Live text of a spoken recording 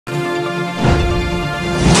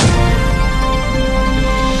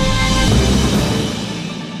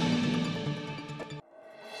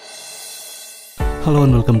Hello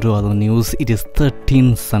and welcome to other news. It is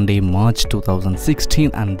 13th Sunday, March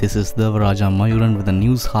 2016 and this is Devaraja Mayuran with the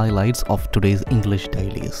news highlights of today's English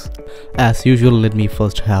dailies. As usual, let me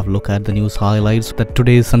first have a look at the news highlights that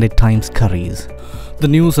today's Sunday Times carries. The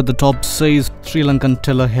news at the top says Sri Lankan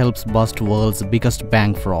teller helps bust world's biggest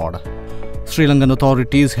bank fraud. Sri Lankan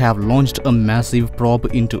authorities have launched a massive probe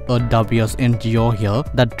into a dubious NGO here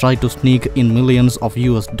that tried to sneak in millions of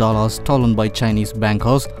US dollars stolen by Chinese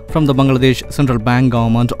bankers from the Bangladesh Central Bank,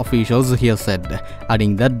 government officials here said,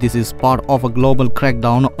 adding that this is part of a global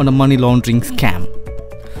crackdown on a money laundering scam.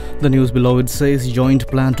 The news below it says joint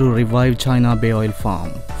plan to revive China Bay oil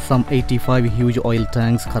farm. Some 85 huge oil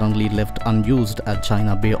tanks currently left unused at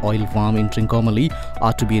China Bay oil farm in Trincomalee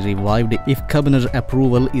are to be revived if cabinet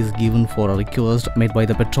approval is given for a request made by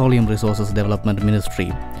the Petroleum Resources Development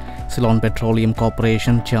Ministry. Ceylon Petroleum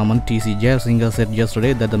Corporation Chairman T.C. Jayasinghe said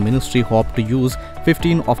yesterday that the ministry hoped to use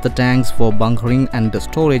 15 of the tanks for bunkering and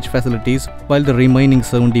storage facilities, while the remaining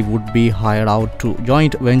 70 would be hired out to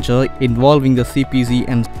joint venture involving the CPC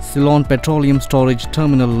and Ceylon Petroleum Storage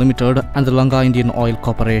Terminal Limited and the Lanka Indian Oil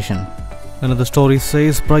Corporation. Another story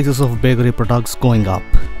says prices of bakery products going up.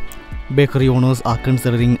 Bakery owners are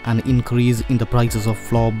considering an increase in the prices of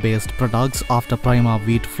flour-based products after Prima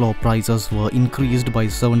wheat flour prices were increased by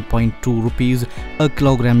 7.2 rupees a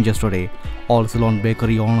kilogram yesterday. All Ceylon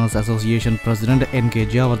Bakery Owners Association President N.K.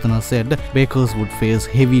 Jayawardena said bakers would face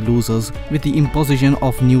heavy losses with the imposition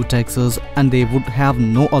of new taxes and they would have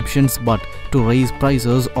no options but to raise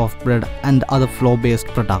prices of bread and other flour-based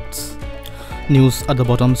products. News at the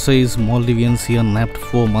bottom says Maldivians here nabbed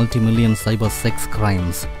for multi-million cyber sex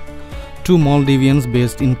crimes. Two Maldivians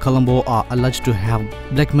based in Colombo are alleged to have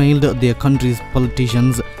blackmailed their country's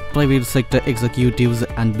politicians, private sector executives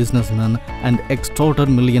and businessmen and extorted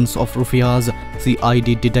millions of rupiahs,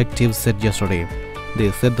 CID detectives said yesterday. They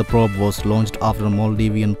said the probe was launched after a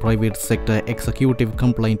Maldivian private sector executive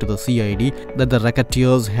complained to the CID that the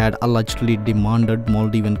racketeers had allegedly demanded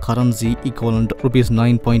Maldivian currency equivalent Rs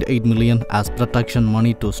 9.8 million as protection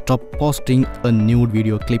money to stop posting a nude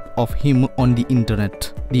video clip of him on the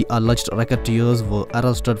internet. The alleged racketeers were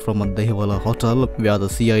arrested from a Dehiwala hotel where the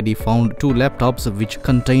CID found two laptops which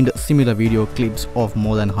contained similar video clips of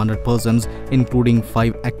more than 100 persons, including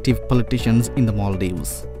 5 active politicians in the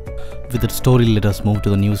Maldives. With that story, let us move to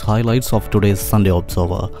the news highlights of today's Sunday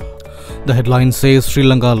Observer. The headline says Sri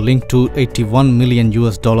Lanka linked to $81 million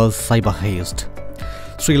cyber heist.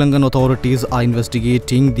 Sri Lankan authorities are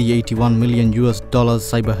investigating the $81 million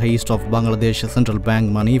cyber heist of Bangladesh Central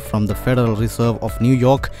Bank money from the Federal Reserve of New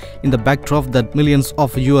York in the backdrop that millions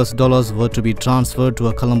of US dollars were to be transferred to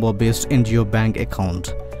a Colombo-based NGO bank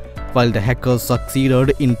account. While the hackers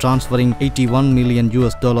succeeded in transferring $81 million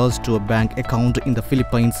to a bank account in the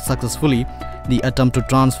Philippines successfully, the attempt to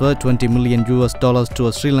transfer $20 million to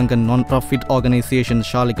a Sri Lankan non-profit organization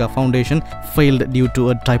Shalika Foundation failed due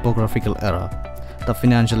to a typographical error. The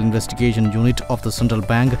Financial Investigation Unit of the Central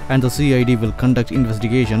Bank and the CID will conduct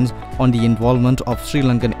investigations on the involvement of Sri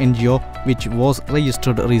Lankan NGO which was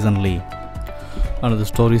registered recently. Another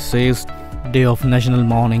story says Day of National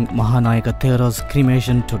Mourning, Mahanayaka Thera's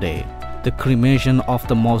cremation today. The cremation of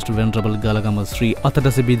the most venerable Galagama Sri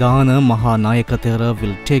Athavan Mahanayaka Thera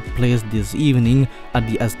will take place this evening at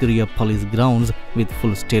the Asgiriya Police grounds with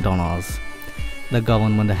full state honours. The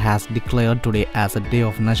government has declared today as a day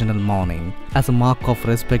of national mourning. As a mark of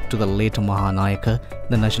respect to the late Mahanayaka,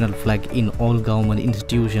 the national flag in all government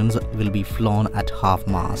institutions will be flown at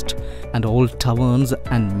half-mast, and all taverns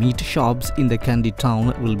and meat shops in the Kandy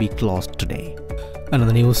town will be closed today.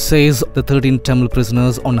 Another news says the 13 Tamil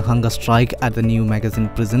prisoners on hunger strike at the New Magazine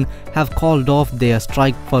prison have called off their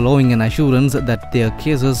strike following an assurance that their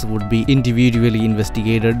cases would be individually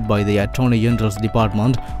investigated by the Attorney General's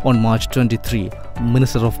Department on March 23.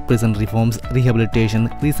 Minister of Prison Reforms, Rehabilitation,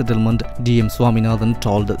 Resettlement D.M. Swaminathan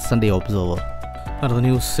told Sunday Observer. Another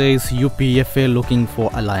news says UPFA looking for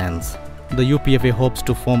alliance. The UPFA hopes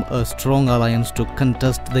to form a strong alliance to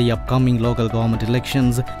contest the upcoming local government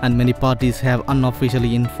elections, and many parties have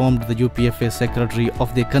unofficially informed the UPFA secretary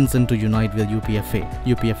of their consent to unite with UPFA.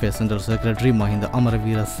 UPFA Central Secretary Mahinda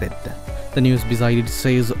Amaravira said. The news beside it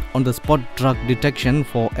says on-the-spot drug detection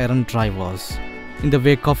for errant drivers. In the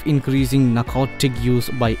wake of increasing narcotic use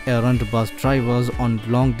by errant bus drivers on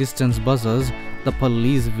long-distance buses, the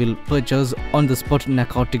police will purchase on-the-spot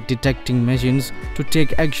narcotic detecting machines to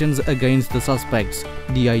take actions against the suspects,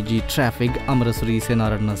 DIG Traffic Amarasri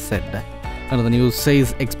Senaratna said. Another news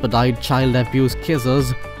says expedite child abuse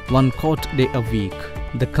cases, 1 court day a week.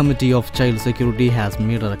 The Committee of Child Security has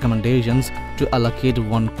made recommendations to allocate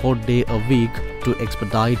 1 court day a week to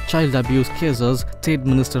expedite child abuse cases, State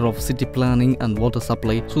Minister of City Planning and Water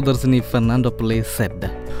Supply Sudarsini Fernandopoulos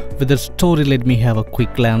said. With that story, let me have a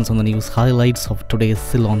quick glance on the news highlights of today's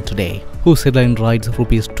Ceylon Today, whose headline writes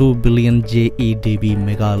Rs 2 billion JEDB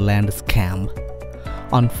mega land scam.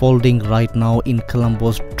 Unfolding right now in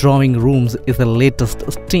Colombo's drawing rooms is the latest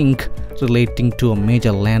stink relating to a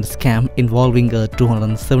major land scam involving a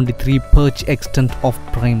 273 perch extent of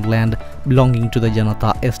prime land belonging to the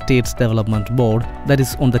Janata Estates Development Board that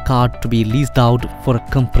is on the card to be leased out for a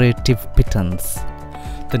comparative pittance.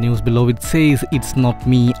 The news below it says, "It's not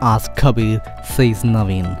me, ask Kabir," says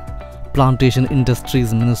Naveen. Plantation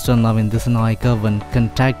Industries Minister Naveen Dissanayake, when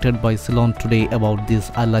contacted by Ceylon Today about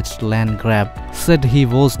this alleged land grab, said he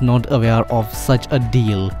was not aware of such a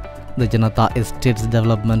deal. The Janata Estates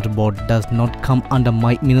Development Board does not come under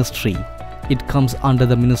my ministry. It comes under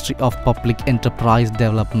the Ministry of Public Enterprise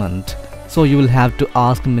Development. So you will have to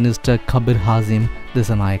ask Minister Kabir Hazim,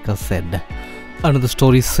 Dissanayake said. Another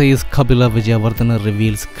story says Kabila Vijayawardena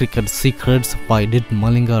reveals cricket secrets. Why did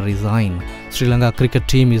Malinga resign? Sri Lanka cricket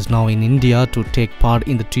team is now in India to take part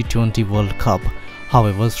in the T20 World Cup.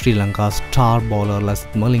 However, Sri Lanka's star bowler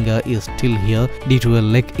Lasith Malinga is still here due to a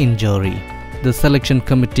leg injury. The selection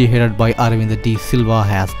committee headed by Aravinda D. Silva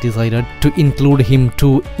has decided to include him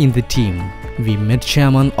too in the team. We met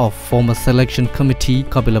chairman of former selection committee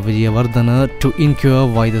Kabila Vijayawardena to inquire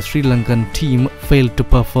why the Sri Lankan team failed to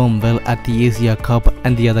perform well at the Asia Cup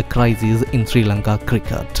and the other crises in Sri Lanka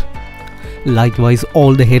cricket. Likewise,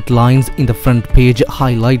 all the headlines in the front page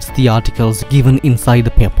highlights the articles given inside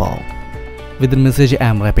the paper. With the message, I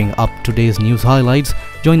am wrapping up today's news highlights.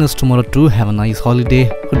 Join us tomorrow too. Have a nice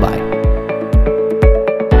holiday. Goodbye.